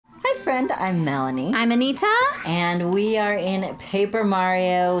friend, I'm Melanie. I'm Anita. And we are in Paper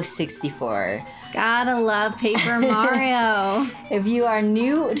Mario 64. Gotta love Paper Mario. If you are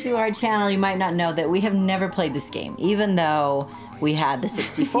new to our channel, you might not know that we have never played this game, even though we had the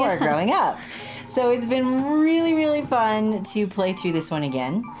 64 growing up. So it's been really, really fun to play through this one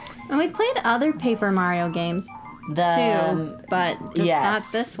again. And we've played other Paper Mario games too, but just not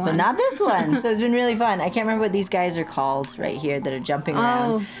this one. But not this one. So it's been really fun. I can't remember what these guys are called right here that are jumping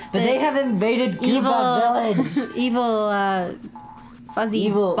around. But they have invaded Koopa Village. Evil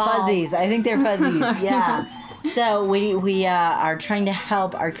fuzzies. I think they're fuzzies. Yeah. So we are trying to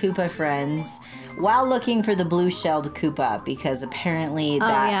help our Koopa friends while looking for the blue-shelled Koopa, because apparently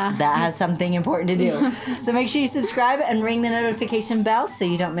that has something important to do. So make sure you subscribe and ring the notification bell so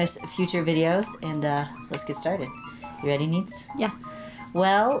you don't miss future videos. And let's get started. You ready, Neats? Yeah.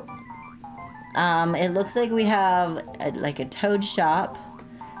 Well, it looks like we have a Toad shop.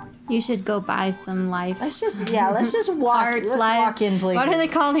 You should go buy some life. Let's just walk. Let's walk in, please. What are they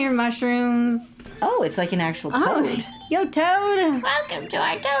called here? Mushrooms. Oh, it's like an actual toad. Oh, yo, Toad. Welcome to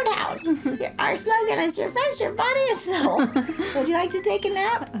our Toad house. Our slogan is refresh your body and soul. Would you like to take a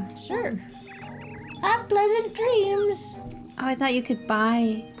nap? Sure. Have pleasant dreams. Oh, I thought you could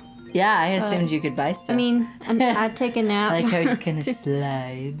buy. Yeah, I assumed you could buy stuff. I mean, I'd take a nap. I like how it just kind of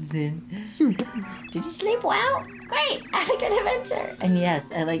slides in. Did you sleep well? Great, have a good adventure. And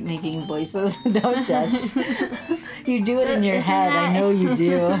yes, I like making voices. Don't judge. You do it in your head. I know you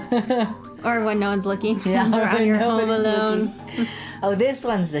do. Or when no one's looking. Yeah, around your home alone. Oh, this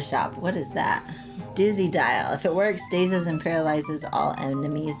one's the shop. What is that? Dizzy dial. If it works, dazes and paralyzes all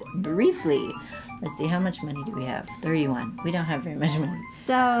enemies briefly. Let's see, how much money do we have? 31. We don't have very much money.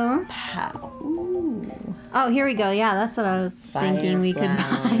 So. Pow. Ooh. Oh, here we go. Yeah, that's what I was thinking we could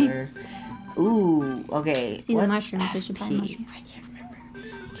buy. Ooh, okay. See the mushrooms. We should buy mushrooms. I can't remember.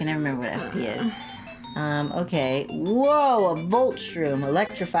 Can I remember what FP is? Okay. Whoa, a volt shroom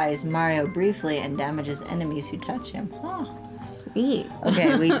electrifies Mario briefly and damages enemies who touch him. Huh. Sweet.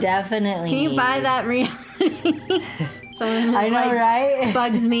 Okay, we definitely Can you buy that reality? Someone I know, right?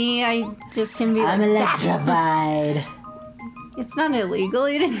 Bugs me. I just can be like, I'm electrified. It's not illegal.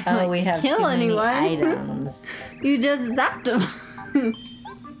 You didn't we have kill too many anyone. items. You just zapped them.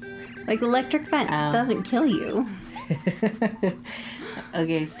 Like electric fence doesn't kill you.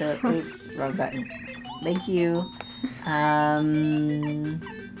 Okay, so oops, wrong button. Thank you.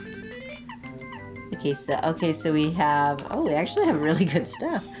 Okay, so we have. Oh, we actually have really good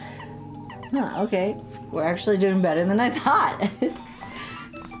stuff. Huh, okay, we're actually doing better than I thought.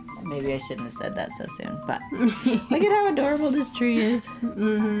 Maybe I shouldn't have said that so soon, but look at how adorable this tree is.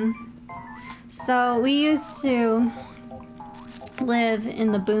 So we used to live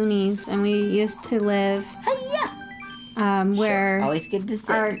in the boonies, and we used to live where always good to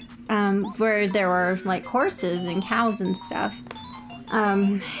see. Where there were like horses and cows and stuff.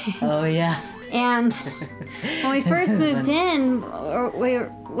 Oh yeah. And when we first moved in,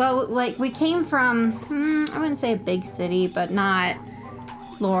 we came from I wouldn't say a big city, but not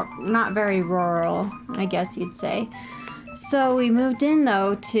very rural, I guess you'd say. So we moved in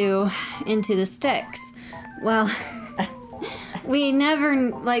though into the sticks. Well, we never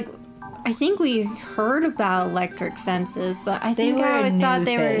I think we heard about electric fences, but I think I always thought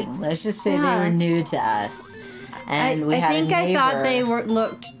they were. Let's just say they were new to us. And I thought they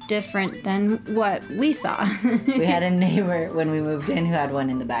looked different than what we saw. We had a neighbor when we moved in who had one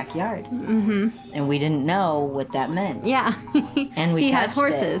in the backyard. Mm-hmm. And we didn't know what that meant. Yeah. And we touched had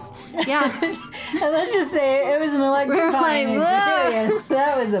horses. It. Yeah. And let's just say it was an electrifying experience.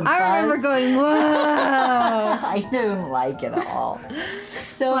 That was a buzz. I remember going, whoa. I didn't like it at all.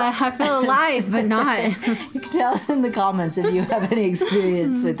 So I feel alive, but not. You can tell us in the comments if you have any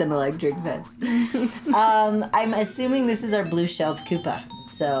experience with an electric fence. I'm assuming this is our blue-shelled Koopa.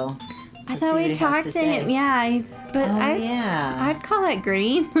 So I thought we talked to him. Yeah, I'd call that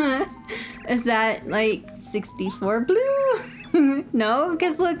green. Is that like 64 blue? No,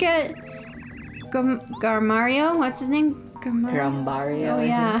 because look at Garmario. What's his name? Grumbario. Oh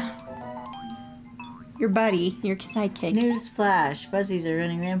yeah. Your buddy, your sidekick. News flash. Fuzzies are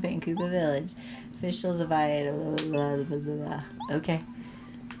running rampant in Koopa Village. Officials have Okay.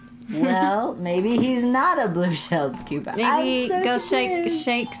 Well, maybe he's not a blue-shelled Koopa. Maybe go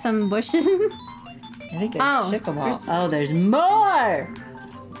shake some bushes. I think I shook them all. Oh, there's more!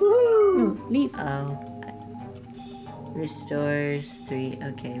 Woo! Leaf. Oh. Restores 3.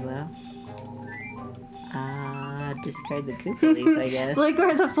 Okay, well. discard the Koopa leaf, I guess. Look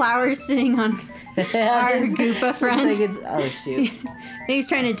where the flower's sitting on our Koopa friend. Like it's, oh, shoot. He's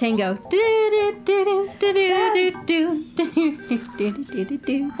trying to tango.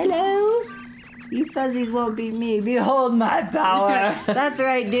 Hello? You fuzzies won't beat me. Behold my power. That's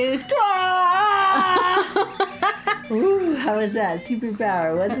right, dude. Ooh, how was that?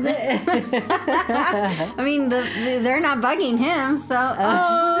 Superpower, wasn't it? I mean, they're not bugging him, so...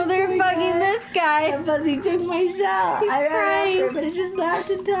 Oh, they're bugging this guy. That fuzzy took my shell. He's I ran crying. after her, but it just laughed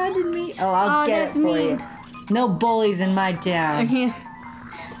and taunted me. Oh, I'll get it that's for mean. you. No bullies in my town.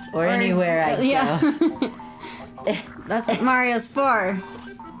 Or anywhere I go. That's what Mario's for.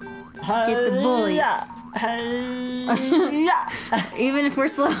 To get the bullies. Even if we're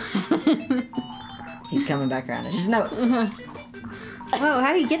slow. He's coming back around. I just know. Whoa,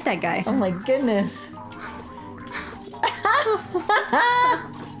 how do you get that guy? Oh my goodness.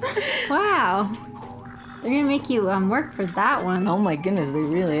 Wow. They're gonna make you work for that one. Oh my goodness, they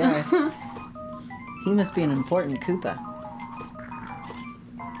really are. He must be an important Koopa.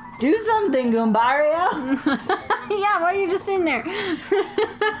 Do something, Goombario! Yeah, why are you just in there?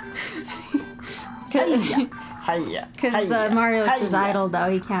 Because Mario's his idol, though.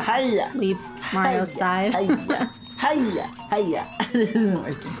 He can't leave Mario's side. This isn't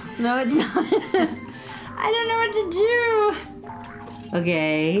working. No, it's not. I don't know what to do.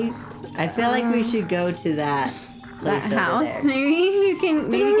 Okay, I feel like we should go to that place That over house. there. Maybe you can.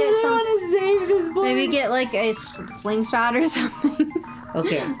 Maybe I get really some. want to save this boy. Maybe get like a slingshot or something.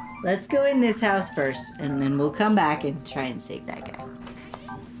 Okay, let's go in this house first, and then we'll come back and try and save that guy.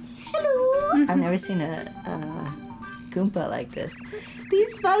 Hello. I've never seen a Goomba like this.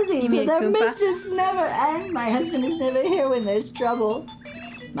 These fuzzies with their mischiefs never end. My husband is never here when there's trouble.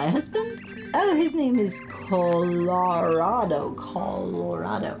 My husband? Oh, his name is Colorado.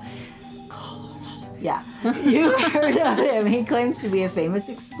 Yeah. You heard of him. He claims to be a famous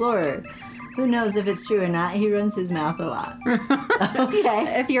explorer. Who knows if it's true or not? He runs his mouth a lot.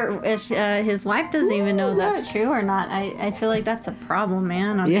 Okay. If his wife doesn't even know that's true or not, I feel like that's a problem,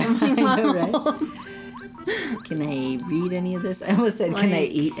 man. On so many levels. Right? Can I read any of this? I almost said, can I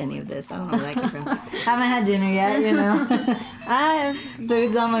eat any of this? I don't know where that came from. Haven't had dinner yet, you know.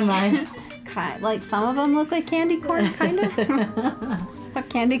 Food's on my mind. Like some of them look like candy corn, kind of. Have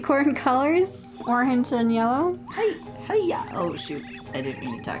candy corn colors, orange and yellow. Hiya. Oh shoot! I didn't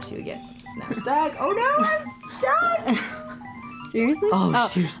mean to talk to you again. Now I'm stuck. Oh no, I'm stuck. Seriously? Oh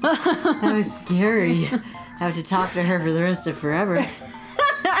shoot! That was scary. I have to talk to her for the rest of forever.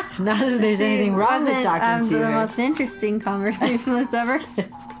 Not that there's anything wrong with talking to her. The most interesting conversationalist ever.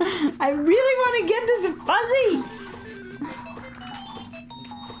 I really want to get this fuzzy.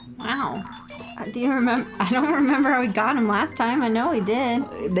 Wow. Do you remember? I don't remember how we got him last time. I know we did.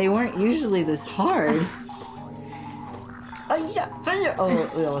 They weren't usually this hard. Oh,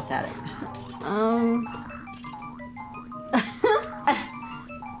 we almost had it.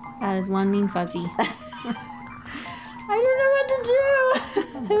 That is one mean fuzzy. I don't know what to do.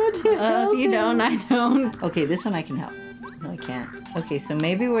 If you don't, I don't. Okay, this one I can help. No, I can't. Okay, so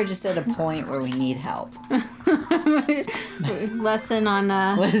maybe we're just at a point where we need help. Lesson on...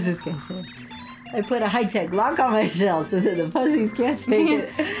 What does this guy say? I put a high-tech lock on my shell so that the fuzzies can't take it.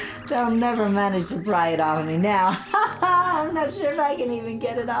 They'll never manage to pry it off of me now. I'm not sure if I can even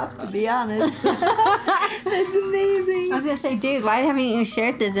get it off, to be honest. That's amazing. I was going to say, dude, why haven't you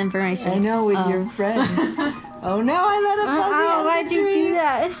shared this information? I know, with your friends. Oh no, I let a fuzzy out why'd the you tree. do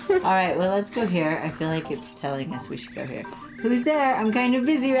that? All right, well, let's go here. I feel like it's telling us we should go here. Who's there? I'm kind of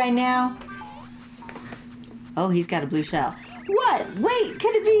busy right now. Oh, he's got a blue shell. What? Wait,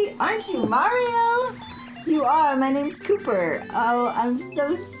 could it be? Aren't you Mario? You are. My name's Cooper. Oh, I'm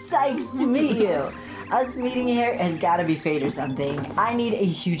so psyched to meet you. Us meeting here has got to be fate or something. I need a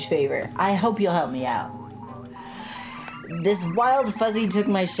huge favor. I hope you'll help me out. This wild fuzzy took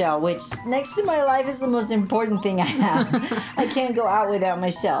my shell, which next to my life is the most important thing I have. I can't go out without my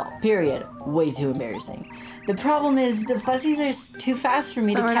shell, period. Way too embarrassing. The problem is the fuzzies are too fast for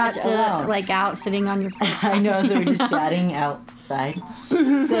me to catch alone. We're not like out sitting on your face. I know, so we're just chatting outside.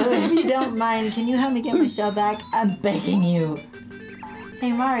 So if you don't mind, can you help me get my shell back? I'm begging you.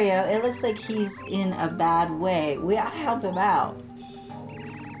 Hey Mario, it looks like he's in a bad way. We ought to help him out.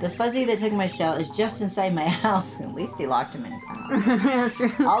 The fuzzy that took my shell is just inside my house. At least he locked him in his house. That's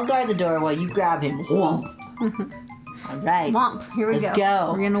true. I'll guard the door while you grab him. Whomp. All right. Womp. Here we Let's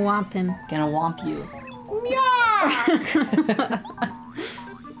go. We're gonna womp him. Gonna womp you.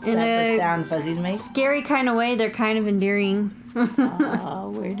 Is that the sound fuzzies make? Scary kind of way. They're kind of endearing.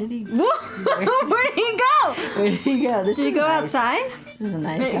 Where did he go? Where did he go? Where did he go? Did he go outside? This is a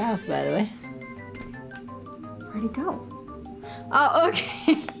nice house, by the way. Where'd he go? Oh,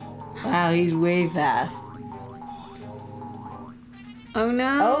 okay. Wow, he's way fast. Oh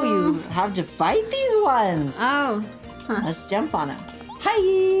no. Oh, you have to fight these ones. Oh. Huh. Let's jump on them.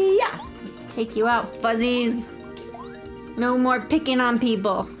 Hi-ya! Take you out, fuzzies. No more picking on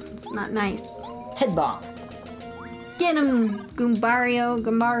people. It's not nice. Head bonk. Get him, Gumbario,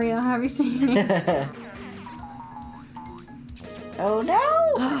 however you say your name. Oh no!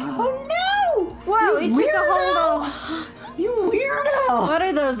 Oh no! Whoa, he took a hold of... You weirdo! What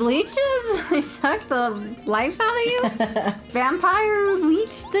are those leeches? They suck the life out of you? Vampire leech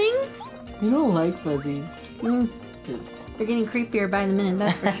thing? You don't like fuzzies. Mm. Oops. They're getting creepier by the minute,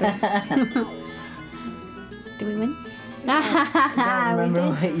 that's for sure. Did we win? I don't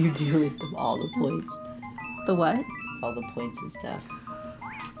remember what you do with all the points. The what? All the points and stuff.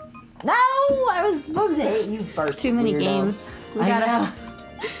 No! I was supposed to hit you first. Too many games. We gotta have...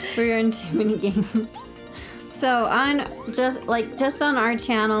 We're in too many games. So just on our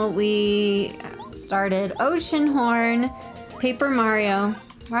channel, we started Ocean Horn, Paper Mario.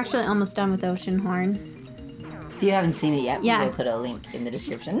 We're actually almost done with Ocean Horn. If you haven't seen it yet, yeah. we will put a link in the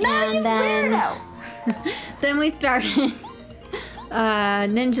description. No, and you then, weirdo! Then we started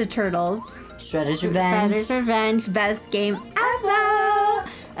Ninja Turtles. Shredder's Revenge. Shredder's Revenge, best game ever.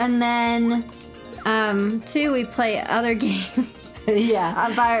 And then 2, we play other games.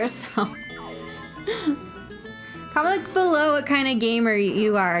 Yeah. By ourselves. Comment below what kind of gamer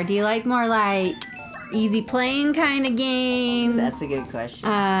you are. Do you like more like easy playing kind of game? That's a good question.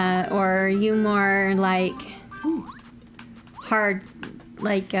 Or are you more like hard,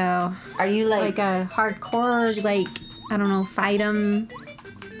 like are you like a hardcore, like, I don't know, fight 'em,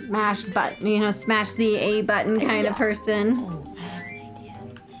 smash button, smash the A button kind of person? Oh, I have an idea.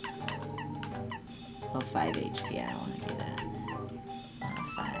 Oh, 5 HP. I don't want to do that.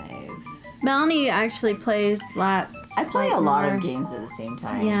 5. Melanie actually plays lots. I play a lot of games at the same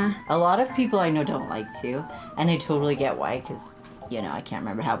time. Yeah. A lot of people I know don't like to, and I totally get why, because, I can't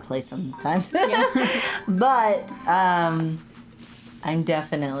remember how to play sometimes. Yeah. But, I'm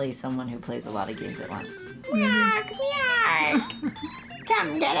definitely someone who plays a lot of games at once. Meow, meow.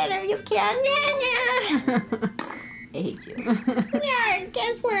 Come get it if you can. I hate you. Yeah,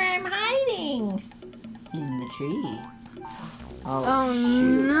 guess where I'm hiding? In the tree. Oh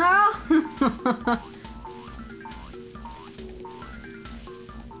shoot.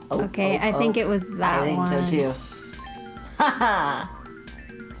 No. Okay, I think it was that one. I think so too. Haha.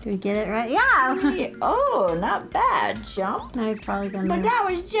 Did we get it right? Yeah. Oh, not bad, chump. No, he's probably gonna. But that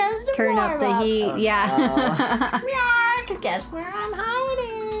was just a turn up the heat. Oh, yeah. No. Yeah. Guess where I'm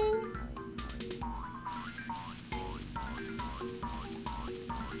hiding?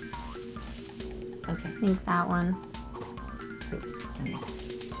 Okay. I think that one. Oops.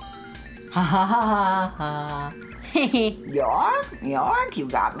 Ha ha ha ha. York, you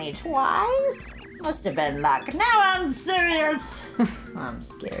got me twice. Must have been luck. Now I'm serious. I'm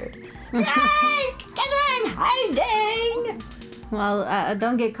scared. Yike! Guess where I'm hiding? Well,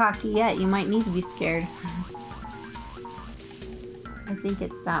 don't get cocky yet. You might need to be scared. I think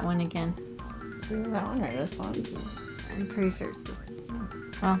it's that one again. Is that one or this one? I'm pretty sure it's this.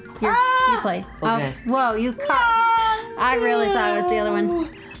 Well, you play. Okay. Oh, whoa, you caught. I really thought it was the other one.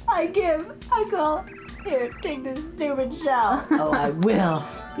 I call. Here, take this stupid shell. Oh, I will.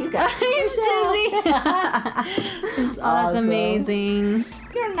 You got He's dizzy. It's Oh, awesome. that's amazing.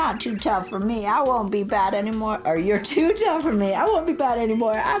 You're not too tough for me. I won't be bad anymore. Or you're too tough for me. I won't be bad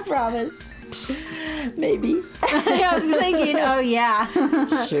anymore. I promise. Maybe. I was thinking, oh yeah.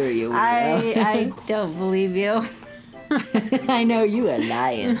 Sure you will. I don't believe you. I know you are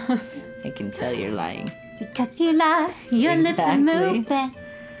lying. I can tell you're lying. Because you lie, your lips are Exactly. moving.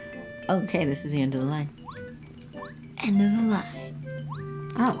 Okay, this is the end of the line. End of the line.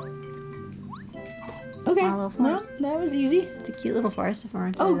 Oh. Okay, Small little well, forest. that was easy. It's a cute little forest if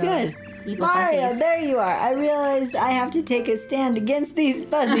we're Oh, good. Evil Mario, fuzzies. there you are. I realized I have to take a stand against these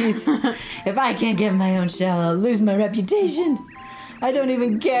fuzzies. If I can't get my own shell, I'll lose my reputation. I don't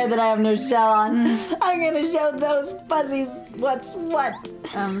even care that I have no shell on. I'm gonna show those fuzzies what's what.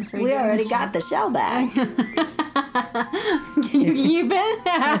 So We already got the shell back. Can you keep it?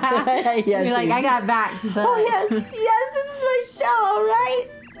 Yes, You're like, yes. I got back. But... Oh yes, this is my shell, all right?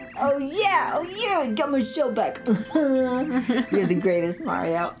 Oh yeah, I got my shell back. You're the greatest,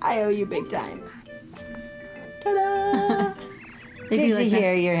 Mario. I owe you big time. Ta-da! Good to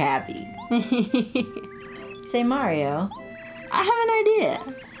hear you're happy. Say, Mario, I have an idea.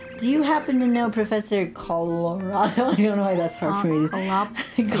 Do you happen to know Professor Colorado? I don't know why that's hard for me to...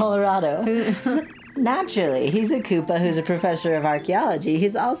 Colorado. Naturally, he's a Koopa who's a professor of archaeology.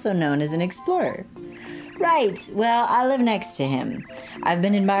 He's also known as an explorer. Right. Well, I live next to him. I've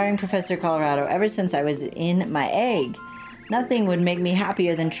been admiring Professor Colorado ever since I was in my egg. Nothing would make me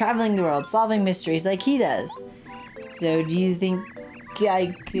happier than traveling the world, solving mysteries like he does. So do you think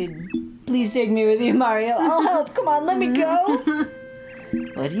I could... Please take me with you, Mario. I'll help. Come on, let me go.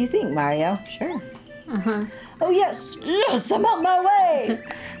 What do you think, Mario? Sure. Oh, yes. Yes, I'm on my way.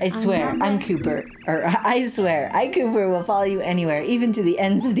 I swear, I'm Cooper. Or I swear, I, Cooper, will follow you anywhere, even to the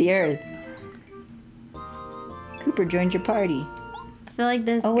ends of the earth. Cooper joined your party. I feel like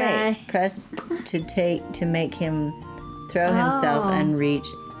this guy... Wait. Press to make him throw himself and reach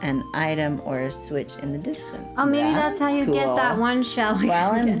an item or a switch in the distance. Oh, maybe that's how you get that one shell.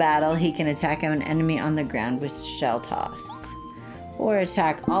 While in battle, he can attack an enemy on the ground with shell toss. Or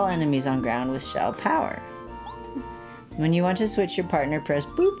attack all enemies on ground with shell power. When you want to switch your partner, press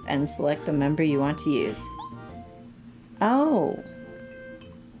boop and select the member you want to use. Oh.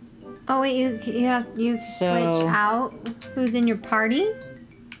 Oh wait, you switch out who's in your party?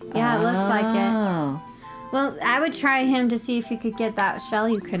 Yeah, it looks like it. Well, I would try him to see if you could get that shell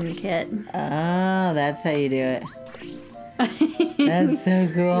you couldn't get. Oh, that's how you do it. That's so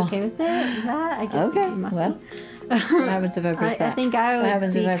cool. Okay with it? I guess you must be. What happens if I press that? I think I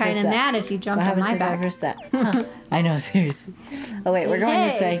would be kind of mad if you jumped on my back. What happens if I press that? I know, seriously. Oh wait, we're going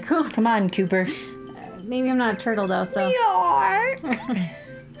this way. Cool. Come on, Cooper. Maybe I'm not a turtle though, so. You are.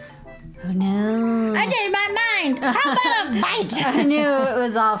 Oh no. I changed my mind. How about a bite? I knew it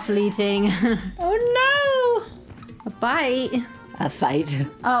was all fleeting. Oh no. A bite. A fight.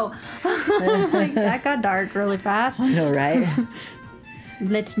 Oh. That got dark really fast. I know, right?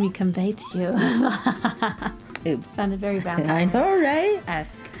 Let me convey to you. Oops. Sounded very vampire. I know, right?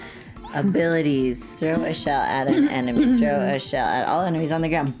 Esque. Abilities. Throw a shell at an enemy. Throw a shell at all enemies on the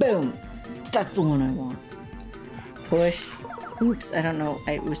ground. Boom. That's the one I want. Push. Oops, I don't know.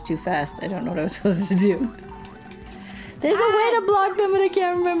 It was too fast. I don't know what I was supposed to do. There's a way to block them, and I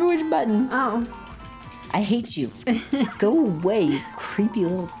can't remember which button. Oh. I hate you. Go away, you creepy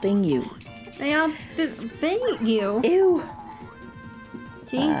little thing, you. They all bait you. Ew.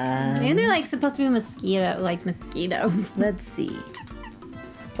 See? Maybe they're like supposed to be mosquitoes. Let's see.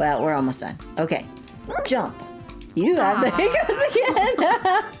 Well, we're almost done. Okay. Jump. You have the hiccups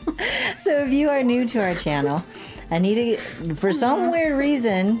again. So if you are new to our channel, Anita, for some weird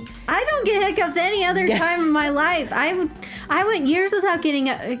reason... I don't get hiccups any other time in my life. I went years without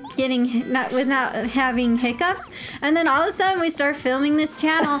without having hiccups, and then all of a sudden we start filming this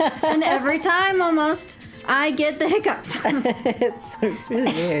channel, and every time almost I get the hiccups. it's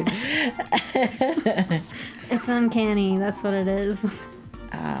really weird. It's uncanny. That's what it is.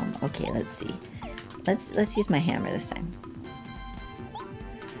 Okay, let's see. Let's use my hammer this time.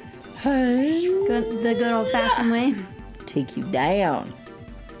 The good old-fashioned way. Take you down.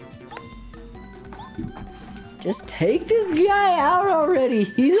 Just take this guy out already.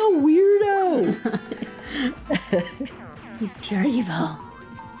 He's a weirdo. He's pure evil.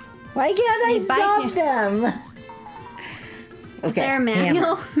 Why can't I stop them? Okay, is there a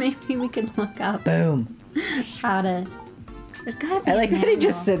manual? Maybe we could look up. Boom. How to... There's gotta be I like that he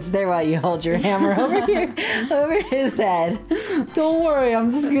just sits there while you hold your hammer over here, over his head. Don't worry,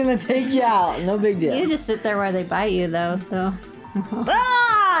 I'm just gonna take you out. No big deal. You just sit there while they bite you, though, so... Ah!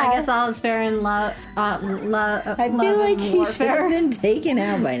 I guess all is fair in love. I feel like he should have been taken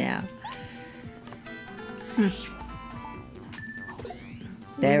out by now.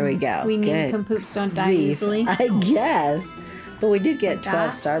 There we go. We need compoops don't die easily. I guess. But we did get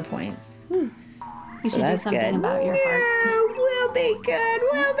 12 star points. You should do something about your hearts. We'll be good.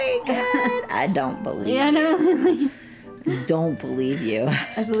 We'll be good. I don't believe you. No. Don't believe you.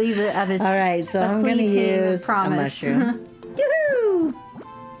 I believe it. All right, so I'm going to use a mushroom. Yoo-hoo!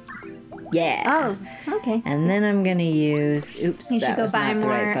 Yeah. Oh, okay. And then I'm going to use... Oops, that was not the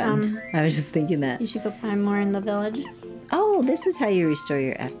right button. I was just thinking that. You should go buy more in the village. Oh, this is how you restore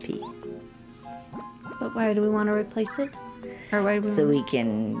your FP. But why do we want to replace it? Or why do we so we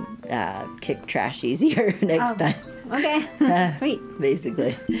can kick trash easier next time. Okay. Sweet.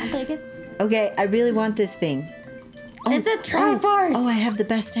 Basically. I'll take it. Okay, I really want this thing. Oh, it's a Triforce! Oh, I have the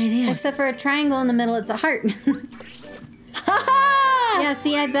best idea. Except for a triangle in the middle, it's a heart. Yeah,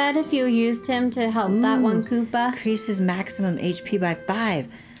 see, I bet if you used him to help that one Koopa. Increases maximum HP by 5.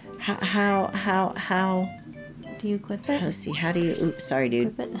 How... Do you equip it? Let's see, how do you... Oops, sorry, dude.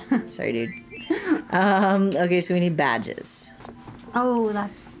 Equip it? Sorry, dude. Okay, so we need badges. Oh,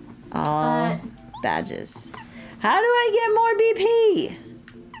 that's... All badges. How do I get more BP?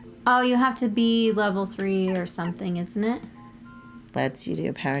 Oh, you have to be level 3 or something, isn't it? Lets you do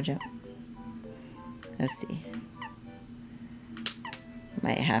a power jump. Let's see.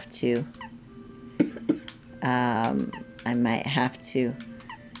 Might have to I might have to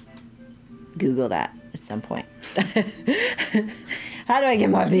Google that at some point. How do I get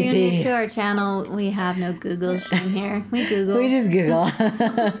more BP? If you're new to our channel, we have no Google shown here. We Google. We just Google.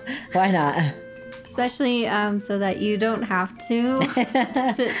 Why not? Especially so that you don't have to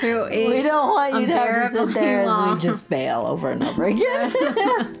sit through a We don't want you to have to sit there long. as we just fail over and over again.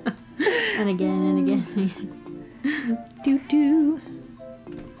 And again and again. Doo-doo.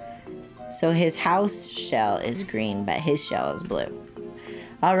 So his house shell is green, but his shell is blue.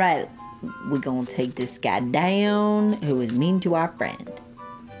 All right, we're going to take this guy down who was mean to our friend.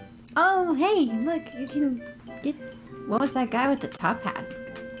 Oh, hey, look, you can get... What was that guy with the top hat?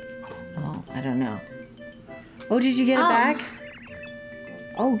 Oh, I don't know. Oh, did you get it back?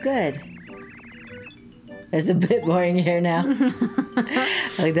 Oh, good. It's a bit boring here now.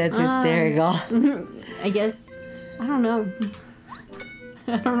 Like, that's hysterical. I guess... I don't know.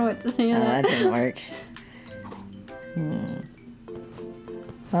 I don't know what to say on that. That didn't work.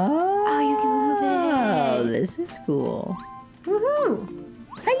 Oh, you can move it. Oh, this is cool. Woohoo!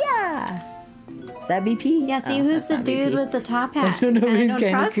 Hiya! Is that BP? Yeah, see, Oh, who's that's the not dude BP. with the top hat? I don't know, And he's kind of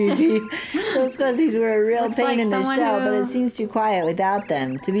trust him. creepy. Those fuzzies were a real Looks pain like in the someone shell, but who- it seems too quiet without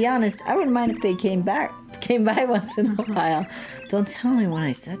them. To be honest, I wouldn't mind if they came by once in a while. Don't tell anyone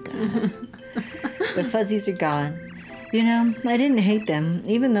I said that. The fuzzies are gone. You know, I didn't hate them,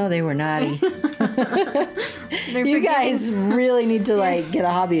 even though they were naughty. You guys really need to, like, get a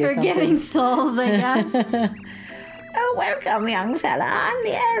hobby or something. Forgiving souls, I guess. Oh, welcome, young fella. I'm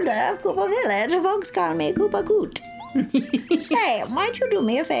the elder of Koopa Village. Folks call me Koopa Coot. Say, might you do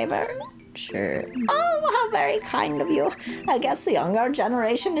me a favor? Sure. Oh, how very kind of you. I guess the younger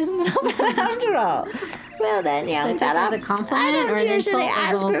generation isn't so bad after all. Well then, young Should I take fella, it as a compliment I or don't an usually insult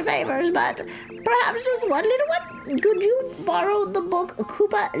ask level? for favors, but perhaps just one little one. Could you borrow the book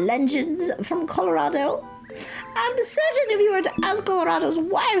Koopa Legends from Colorado? I'm certain if you were to ask Colorado's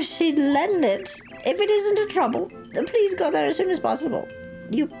wife, she'd lend it. If it isn't a trouble, please go there as soon as possible.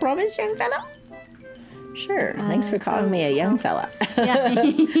 You promise, young fella? Sure. Thanks for calling me a young fella.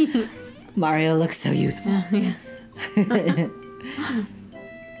 Yeah. Mario looks so youthful. Yeah.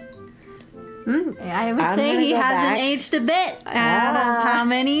 I would I'm say gonna he go hasn't back. aged a bit. Out of how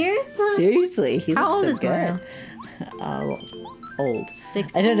many years? Seriously, he How old looks is so Mario? good. Old.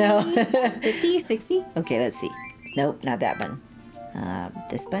 60? I don't know. 50, 60? Okay, let's see. Nope, not that button.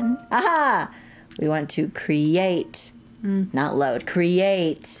 This button. Aha! We want to create, not load.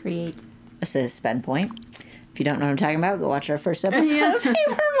 Create. Create. This is a spend point. If you don't know what I'm talking about, go watch our first episode Yeah. of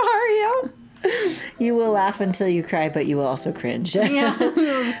Paper Mario. You will laugh until you cry, but you will also cringe.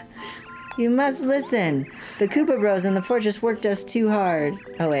 Yeah. You must listen. The Koopa Bros in the fortress worked us too hard.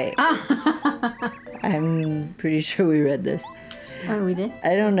 Oh, wait. I'm pretty sure we read this. Oh, we did?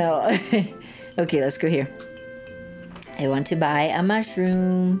 I don't know. Okay, let's go here. I want to buy a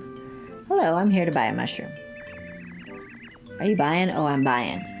mushroom. Hello, I'm here to buy a mushroom. Are you buying? Oh, I'm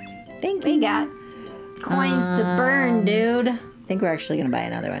buying. Thank you. We got coins to burn, dude. I think we're actually going to buy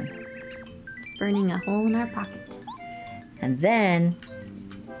another one. It's burning a hole in our pocket. And then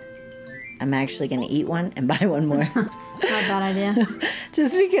I'm actually going to eat one and buy one more. Not a bad idea.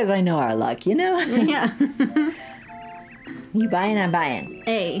 Just because I know our luck, you know? Yeah. You buying, I'm buying.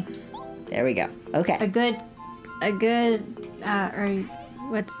 Hey, There we go. Okay. a good, or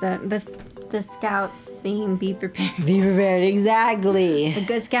what's the Scouts theme? Be prepared. Be prepared. Exactly. A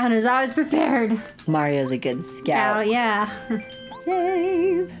good scout is always prepared. Mario's a good scout. Oh, yeah.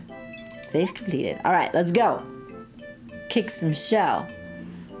 Save. Save completed. All right, let's go. Kick some shell,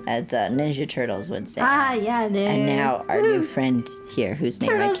 as Ninja Turtles would say. Ah, yeah, it is. And now our new friend here, whose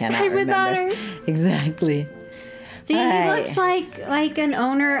name Turtles I cannot fight with remember. honor. Exactly. See, Hi. he looks like an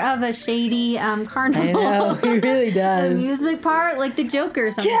owner of a shady carnival. I know, he really The does. amusement park, like the Joker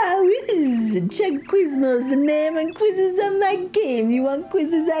or something. Quiz! Chuck Quizmo's the name and quizzes on my game. You want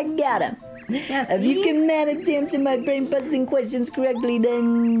quizzes? I got them. Yes. If you can manage to answer my brain-busting questions correctly,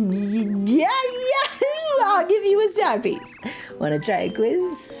 then yeah, I'll give you a star piece. Want to try a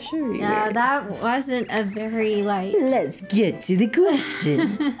quiz? Sure you Yeah, will. that wasn't a very Let's get to the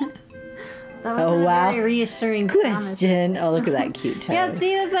question. That wasn't wow. a very reassuring promise. Question. Oh, look at that cute Tyler. Yeah,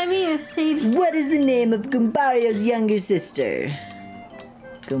 see, that's what I mean. It's shady. What is the name of Goombario's younger sister?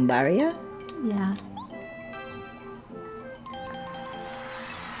 Goombaria? Yeah.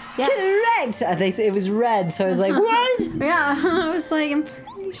 Yeah. Correct! I think it was red, so I was like, what? Yeah, I was like, I'm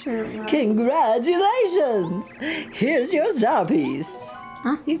pretty sure it was. Congratulations! Here's your star piece.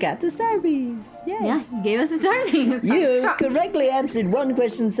 Huh? You got the star piece. Yay. Yeah, you gave us a star piece. You've correctly answered one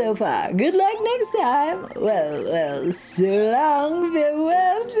question so far. Good luck next time. Well, so long.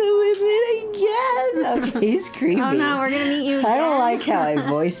 Farewell till we meet again. He's creepy. Oh no, we're gonna meet you again. I don't like how I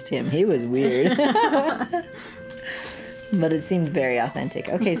voiced him. He was weird. But it seemed very authentic.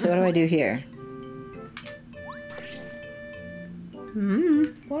 Okay, so what do I do here?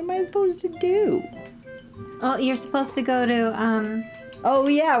 What am I supposed to do? Well, you're supposed to go to, Oh,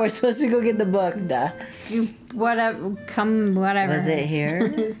 yeah, we're supposed to go get the book. Duh. whatever. Was it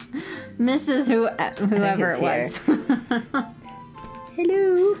here? Mrs. Whoever it was.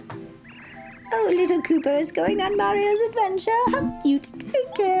 Hello. Oh, little Cooper is going on Mario's adventure. How cute.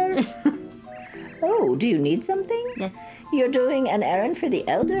 Take care. Oh, do you need something? Yes. You're doing an errand for the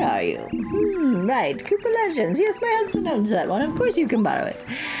elder, are you? Right. Cooper Legends. Yes, my husband owns that one. Of course you can borrow it.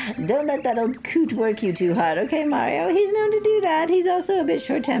 Don't let that old coot work you too hard, okay, Mario? He's known to do that. He's also a bit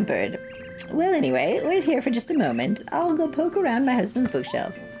short-tempered. Well, anyway, wait here for just a moment. I'll go poke around my husband's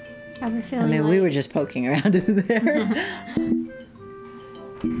bookshelf. I have a feeling we were just poking around in there.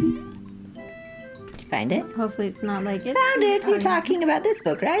 Find it? Hopefully it's not like it. Found it! You're talking about this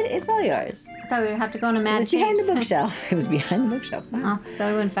book, right? It's all yours. I thought we'd have to go on a mad It was behind the bookshelf. It was behind the bookshelf. Wow. Oh, so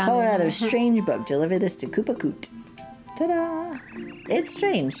everyone found Color it. out of strange book. Deliver this to Koopa Coot. Ta-da! It's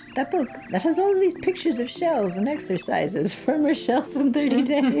strange. That book that has all of these pictures of shells and exercises. Firmer shells in 30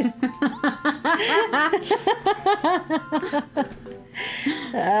 days.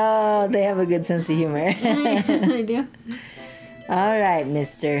 Oh, they have a good sense of humor. They do. All right,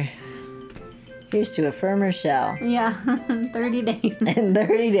 mister. Here's to a firmer shell. Yeah, 30 days. In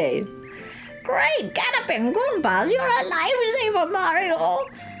 30 days. Great, Galloping Goombas, you're a lifesaver, Mario.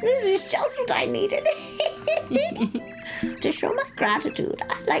 This is just what I needed. To show my gratitude,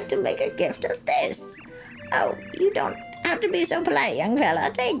 I'd like to make a gift of this. Oh, you don't have to be so polite, young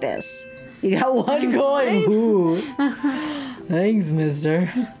fella. Take this. You got one coin. Ooh. Thanks, mister.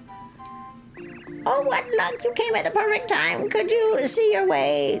 Oh, what luck. You came at the perfect time. Could you see your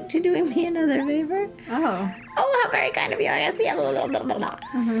way to doing me another favor? Oh. Oh, how very kind of you. I guess.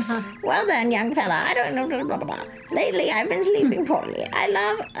 Well then, young fella, I don't know. Lately, I've been sleeping poorly. I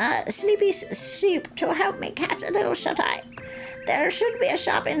love sleepy sheep to help me catch a little shut-eye. There should be a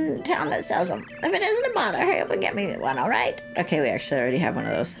shop in town that sells them. If it isn't a bother, hurry up and get me one, all right? Okay, we actually already have one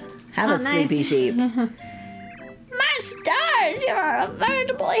of those. Have a sleepy sheep. My stars, you're a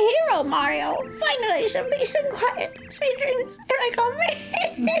veritable hero, Mario. Finally, some peace and quiet. Sweet dreams. Here I come.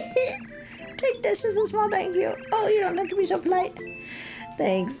 Take this as a small thank you. Oh, you don't have to be so polite.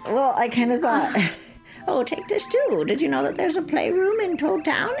 Thanks. Well, I kind of thought... Oh, take this too. Did you know that there's a playroom in Toad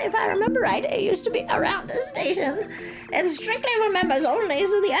Town? If I remember right, it used to be around the station. It's strictly for members only,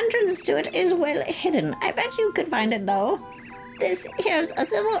 so the entrance to it is well hidden. I bet you could find it, though. This here's a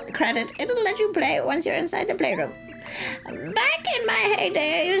silver credit. It'll let you play once you're inside the playroom. Back in my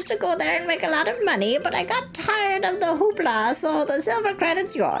heyday, I used to go there and make a lot of money, but I got tired of the hoopla, so the silver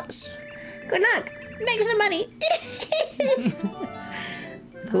credit's yours. Good luck. Make some money.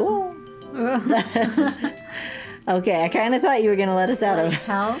 Cool. Okay, I kind of thought you were going to let us out of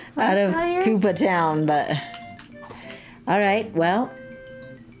Koopa Town, but... All right, well...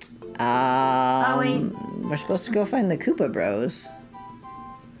 oh, wait. We're supposed to go find the Koopa Bros.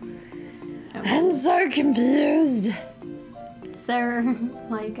 I'm so confused. Is there,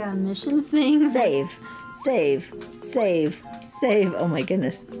 like, a missions thing? Save. Save. Save. Save. Oh, my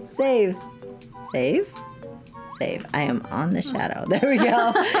goodness. Save. Save. Save. I am on the shadow. There we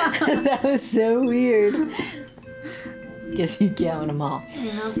go. That was so weird. Guess you count them all.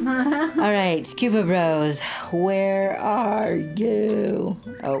 Yeah. All right, Koopa Bros. Where are you?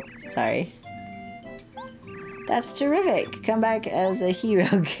 Oh, sorry. That's terrific. Come back as a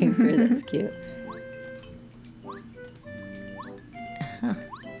hero keeper. That's cute. Huh.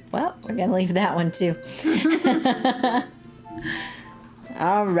 Well, we're going to leave that one too.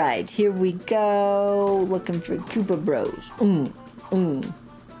 All right, here we go. Looking for Koopa Bros.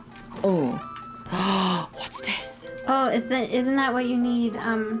 What's this? Oh, isn't that what you need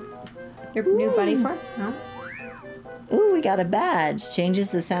your new buddy for? No? Ooh, we got a badge.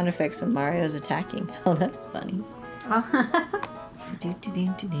 Changes the sound effects when Mario's attacking. Oh, that's funny. Oh.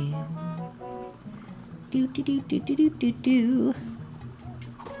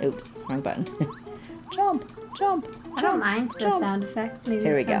 Oops, wrong button. Jump, jump. I don't mind the sound effects. Maybe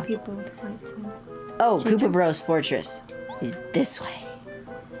Here we some go. people like to. Oh, Koopa Bros Fortress is this way.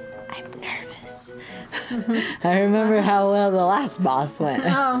 I'm nervous. I remember how well the last boss went.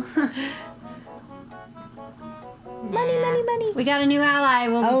 Oh. Money, money, money. We got a new ally.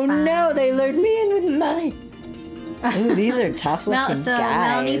 We'll be fine. No, they lured me in with money. Ooh, these are tough looking guys.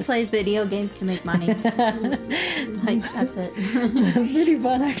 Melanie plays video games to make money. Like, that's it. That's pretty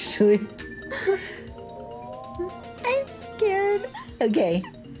fun, actually. I'm scared. Okay,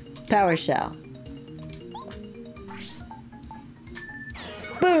 power shell.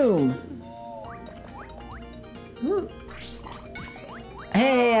 Boom! Ooh.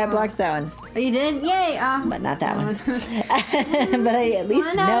 Hey, I blocked that one. Oh, you did? Yay! But not that one. But I at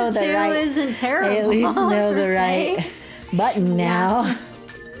least know the right. Isn't terrible. I at least know the right button now.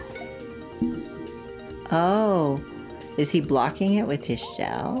 Oh, is he blocking it with his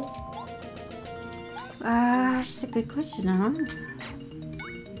shell? That's a good question, huh?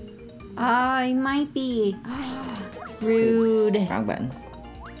 He might be. Rude. Oops, wrong button.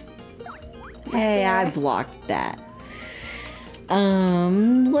 Hey, I blocked that.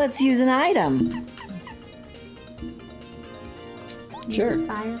 Let's use an item. Sure.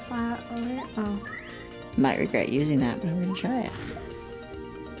 Firefly alert. Oh. Might regret using that, but I'm gonna try it.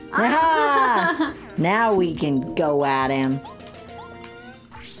 Ah! Now we can go at him.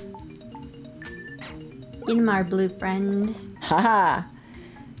 Get him, our blue friend. Haha.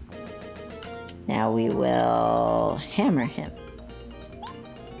 Now we will hammer him.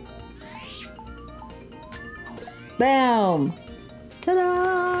 Boom!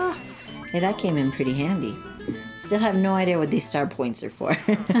 Ta-da! Hey, that came in pretty handy. Still have no idea what these star points are for.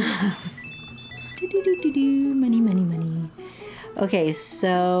 Do-do-do-do-do. Money, money, money. Okay,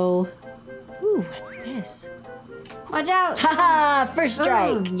 so... Ooh, what's this? Watch out! Haha! First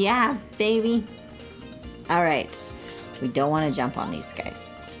strike! Ooh, yeah, baby. Alright. We don't want to jump on these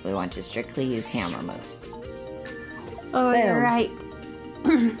guys. We want to strictly use hammer moves. Oh, Boom. you're right.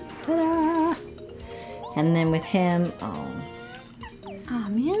 Ta-da! And then with him... Oh. Oh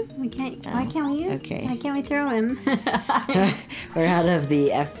man, we can't. Why can't we use? Okay. Why can't we throw him? We're out of the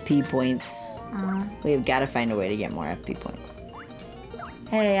FP points. Oh. We've got to find a way to get more FP points.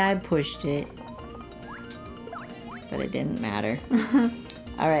 Hey, I pushed it. But it didn't matter.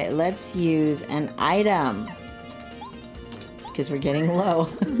 Alright, let's use an item. Because we're getting low.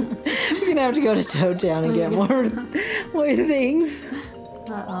 We're going to have to go to Toad Town and get more things.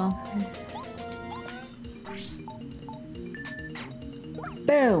 Uh-oh.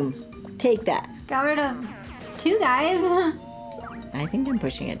 Boom. Take that. Got rid of 2 guys. I think I'm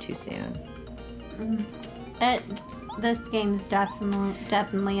pushing it too soon. This game's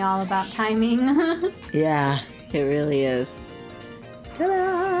definitely all about timing. Yeah, it really is.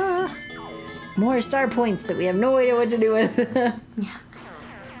 Ta-da! More star points that we have no idea what to do with. Yeah.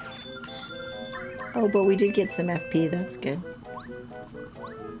 Oh, but we did get some FP. That's good.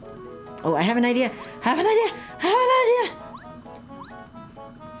 Oh, I have an idea. I have an idea. I have an idea.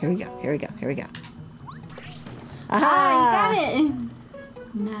 Here we go. Here we go. Here we go. Aha! Ah, you got it.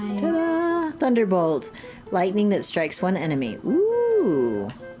 Nice. Ta-da! Thunderbolt. Lightning that strikes one enemy. Ooh.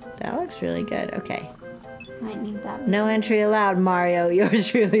 That looks really good. Okay. Might need that. No entry allowed, Mario. Yours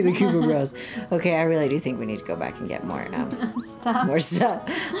truly, the Koopa Bros. Okay, I really do think we need to go back and get more Stuff. more stuff.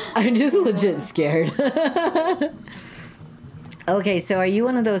 I'm just legit scared. Okay, so are you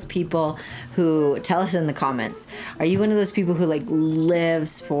one of those people who, tell us in the comments, are you one of those people who like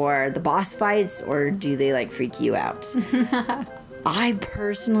lives for the boss fights, or do they like freak you out? I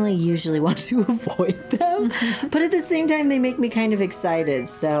personally usually want to avoid them, but at the same time they make me kind of excited,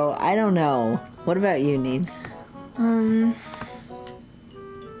 so I don't know. What about you, Needs?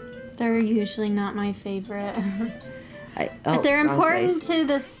 They're usually not my favorite. But they're important to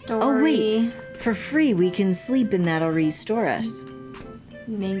the story. Oh wait, for free we can sleep and that'll restore us.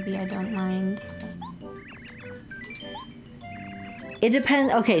 Maybe I don't mind. It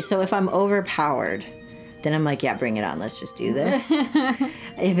depends. Okay, so if I'm overpowered, then I'm like, yeah, bring it on. Let's just do this.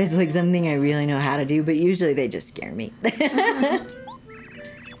 If it's like something I really know how to do, but usually they just scare me.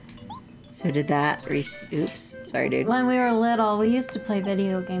 So did that oops, sorry dude. When we were little, we used to play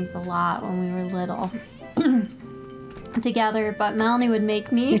video games a lot when we were little. Together, but Melanie would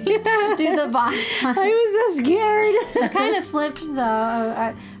make me do the boss fight. I was so scared. I kind of flipped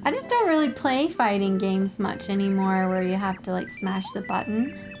though. I just don't really play fighting games much anymore where you have to like smash the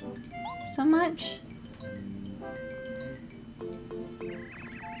button so much.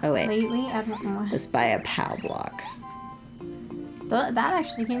 Oh wait. Lately, I don't know. Let's buy a POW block. That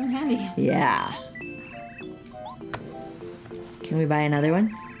actually came in handy. Yeah. Can we buy another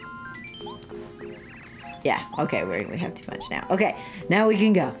one? Yeah, okay, we have too much now. Okay, now we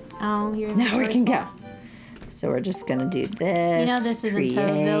can go. Oh, you're now we can go. So we're just gonna do this. You know this isn't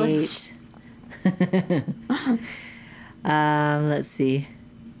Toad Village. Let's see.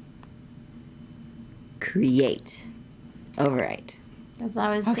 Create. Overwrite. Because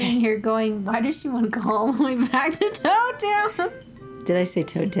I was sitting here going, why does she want to go all the way back to Toad Town? Did I say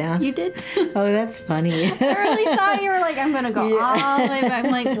Toad Town? You did. Oh, that's funny. I really thought you were like, I'm going to go all the way back.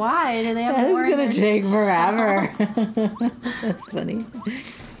 I'm like, why? Do they have that more? That is going to take forever. That's funny.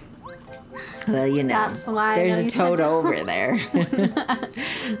 Well, you know, that's why there's a toad over there.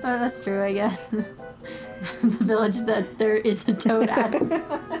 Oh, that's true, I guess. The village that there is a toad at.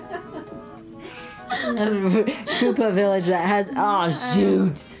 Koopa village that has, oh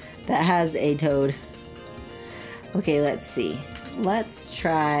shoot, that has a toad. Okay, let's see. Let's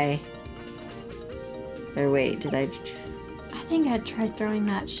try, or wait, did I think I'd try throwing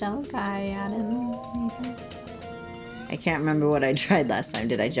that shell guy at him, maybe. I can't remember what I tried last time.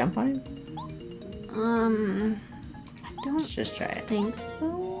 Did I jump on him? I don't Let's just try it. think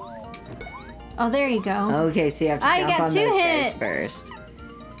so. Oh, there you go. Okay, so you have to I jump got on 2 those hits. guys first.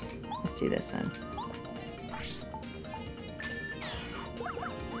 Let's do this one.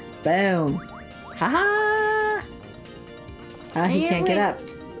 Boom. Ha-ha! Ah, he can't get up.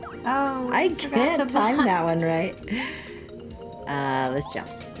 Oh, I forgot can't to time block. that one right. Let's jump.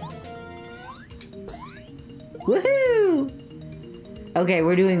 Woohoo! Okay,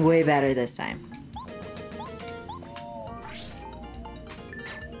 we're doing way better this time.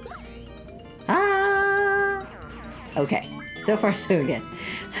 Ah! Okay, so far so good.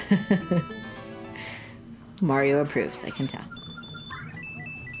 Mario approves, I can tell.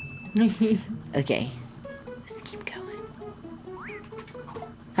 Okay, let's keep going.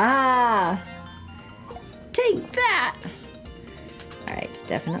 Ah! Take that! Alright,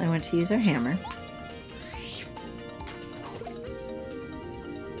 definitely want to use our hammer.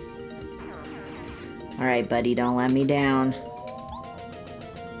 Alright, buddy, don't let me down.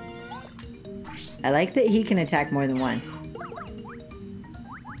 I like that he can attack more than one.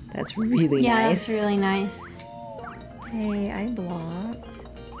 That's really Yeah, nice. that's really nice. Hey, I blocked.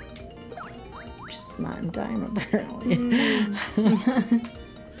 Just not in time, apparently.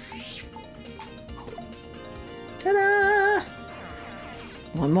 Ta-da!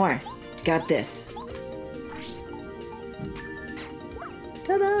 One more. Got this.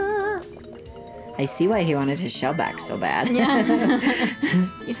 Ta-da! I see why he wanted his shell back so bad. Yeah.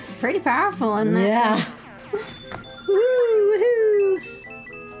 He's pretty powerful in that. Yeah. Woo-hoo.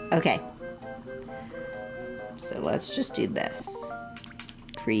 Okay. So let's just do this.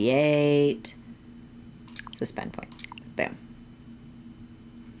 Create. Suspend point. Boom.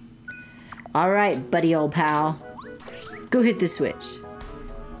 All right, buddy old pal. Go hit the switch.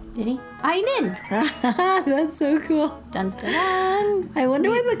 Did he? Oh, he did. That's so cool. Dun dun dun. I wonder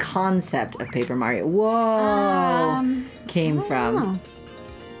where the concept of Paper Mario came from. Oh.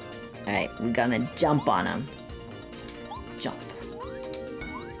 All right, we're gonna jump on him. Jump.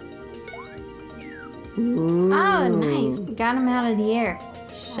 Ooh. Oh, nice. Got him out of the air.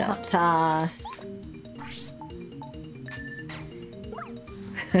 Shell toss.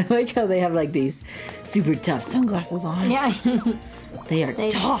 I like how they have like these super tough sunglasses on. Yeah. They are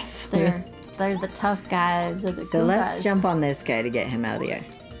tough. They're the tough guys. They're the So cool let's guys. jump on this guy to get him out of the air.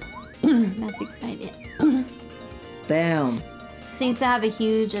 That's a good idea. Boom. Seems to have a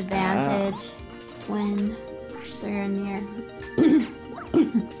huge advantage when they're in the air.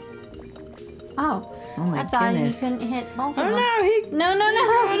 Oh, Oh my that's odd. You goodness. couldn't hit both of Oh them. no, he No, no,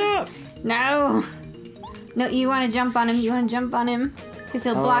 no. No. No, you want to jump on him. You want to jump on him. Because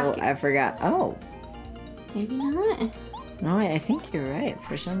he'll block. Oh, I forgot. Oh. Maybe not. No, I think you're right.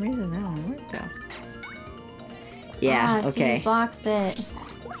 For some reason, that one worked though. Yeah, See, okay. he blocks it.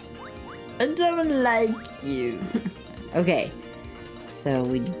 I don't like you. Okay, so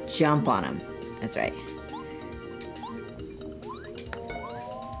we jump on him. That's right.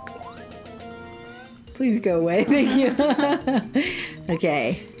 Please go away. Thank you.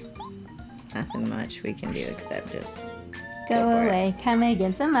 Okay. Nothing much we can do except just Go for it. away. Come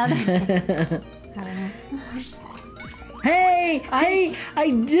again some other day. I don't know. Hey! Hey! I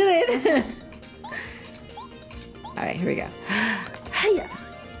did it! Alright, here we go. Hiya!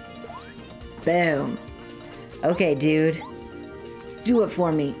 Boom. Okay, dude. Do it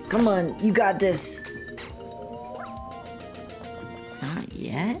for me. Come on, you got this. Not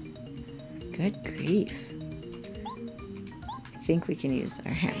yet? Good grief. I think we can use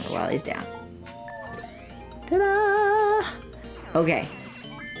our hammer while he's down. Ta-da! Okay.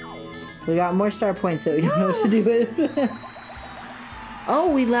 We got more star points that we don't know what to do with. Oh,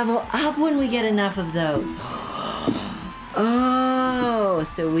 we level up when we get enough of those. Oh,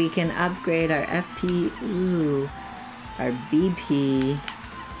 so we can upgrade our FP, our BP,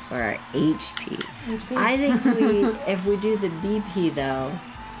 or our HP. I think if we do the BP though,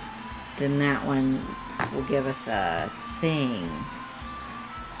 then that one will give us a thing.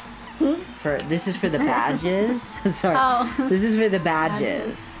 This is for the badges. Sorry. Oh. This is for the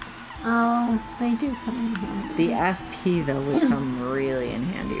badges. Oh, they do come in handy. The FP though would come really in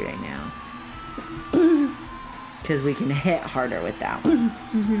handy right now. Because we can hit harder with that one.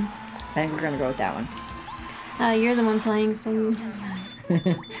 I think we're gonna go with that one. You're the one playing, so you decide.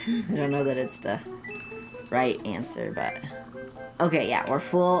 I don't know that it's the right answer, but... Okay, yeah, we're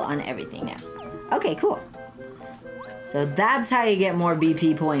full on everything now. Okay, cool. So that's how you get more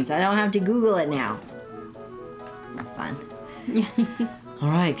BP points. I don't have to Google it now. That's fun.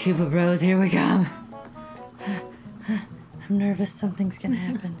 Alright, Koopa Bros, here we come. I'm nervous. Something's gonna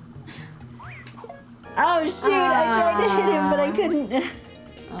happen. Oh, shoot! I tried to hit him, but I couldn't.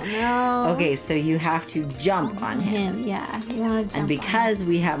 Oh, no. Okay, so you have to jump on him. Yeah, you want to jump And because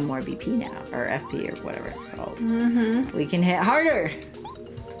we have more BP now, or FP, or whatever it's called, we can hit harder.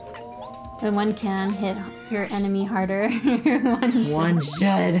 And one can hit your enemy harder. One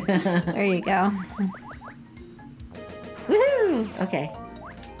should. There you go. Woohoo! Okay.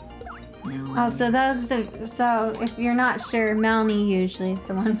 No. Oh, so if you're not sure, Melanie usually is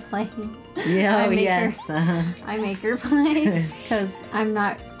the one playing. Yeah, yes. I make her play because I'm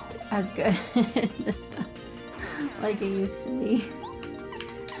not as good at this stuff like I used to be.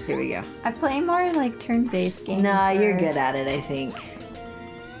 Here we go. I play more like turn-based games. Nah, you're good at it, I think.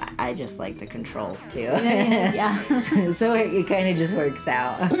 I just like the controls too. Yeah. So it kind of just works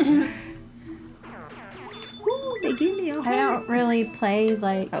out. Ooh, they gave me a heart. I don't really play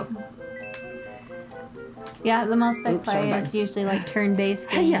like. Oh. Yeah, the most I play is usually like turn-based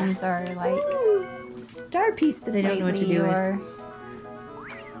games or like. Ooh, star piece that I don't know what to do with.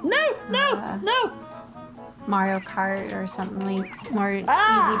 No! Mario Kart or something like more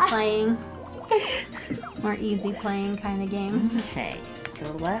easy playing kind of games. Okay,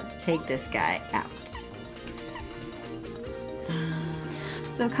 so let's take this guy out.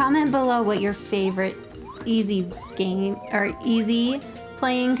 So comment below what your favorite easy game or easy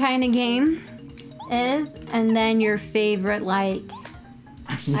playing kind of game is, and then your favorite like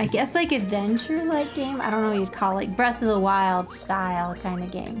I guess like adventure like game. I don't know what you'd call it, like Breath of the Wild style kind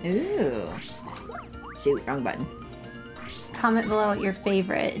of game. Ooh. Shoot, wrong button. Comment below what your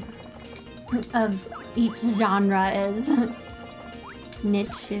favorite of each genre is.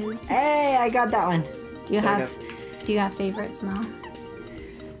 Niches. Hey, I got that one. Do you have favorites, Mel?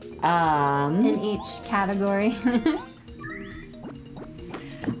 In each category.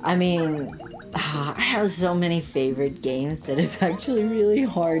 I mean, I have so many favorite games that it's actually really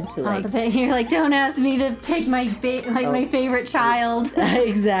hard to like. You're like, don't ask me to pick my my favorite child.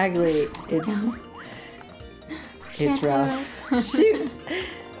 Exactly. It's rough. Shoot.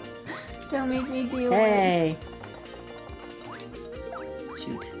 Don't make me do it. Hey.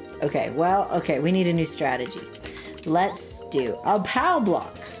 Shoot. Okay, well, we need a new strategy. Let's do a POW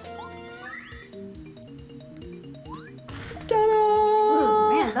block. Ta-da! Ooh,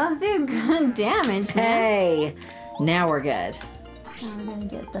 man, those do good damage, man. Hey, now we're good. Now we're gonna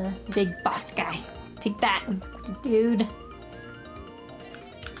get the big boss guy. Take that, dude.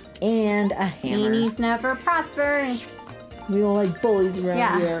 And a hammer. Enemies never prosper. We don't like bullies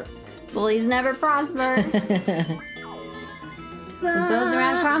around here. Bullies never prosper. What goes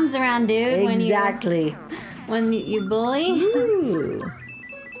around comes around, dude. Exactly. When you bully. Ooh.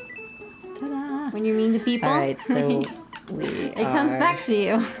 Ta-da. When you're mean to people. All right, so it comes back to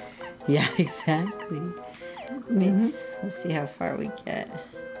you. Yeah, exactly. Let's see how far we get.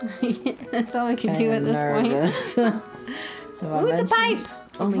 That's all we can do at this point. Ooh, it's a pipe.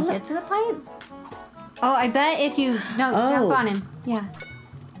 Can we get to the pipe? Oh, I bet if you jump on him. Yeah.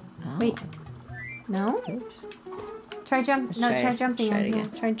 Oh. Wait. No? Oops. Try jumping on him.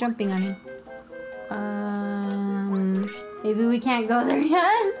 Try jumping on him. Maybe we can't go there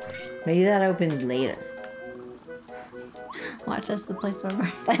yet. Maybe that opens later. Watch, that's the place where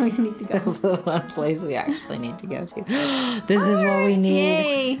we need to go. That's the one place we actually need to go to. This is what we need.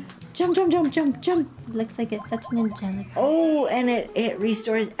 Yay. Jump, jump, jump, jump, jump. Looks like it's such an angelic. Oh, and it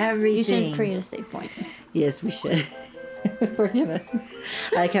restores everything. You should create a save point. Yes, we should. We're gonna.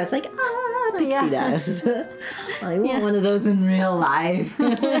 I like how it's like, pixie dust. I want one of those in real life.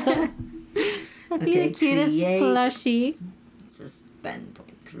 That'd be the cutest plushie. Suspend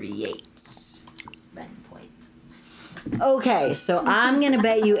point. Create. Suspend point. Okay, so I'm gonna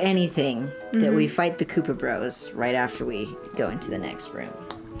bet you anything that we fight the Koopa Bros right after we go into the next room.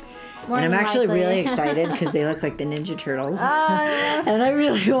 And I'm actually really excited because they look like the Ninja Turtles. And I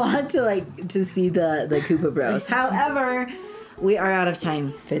really want to see the Koopa Bros. However, we are out of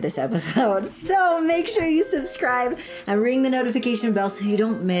time for this episode. So make sure you subscribe and ring the notification bell so you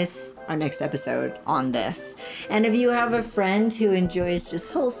don't miss our next episode on this. And if you have a friend who enjoys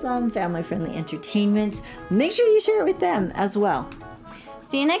just wholesome, family-friendly entertainment, make sure you share it with them as well.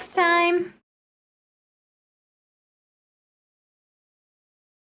 See you next time.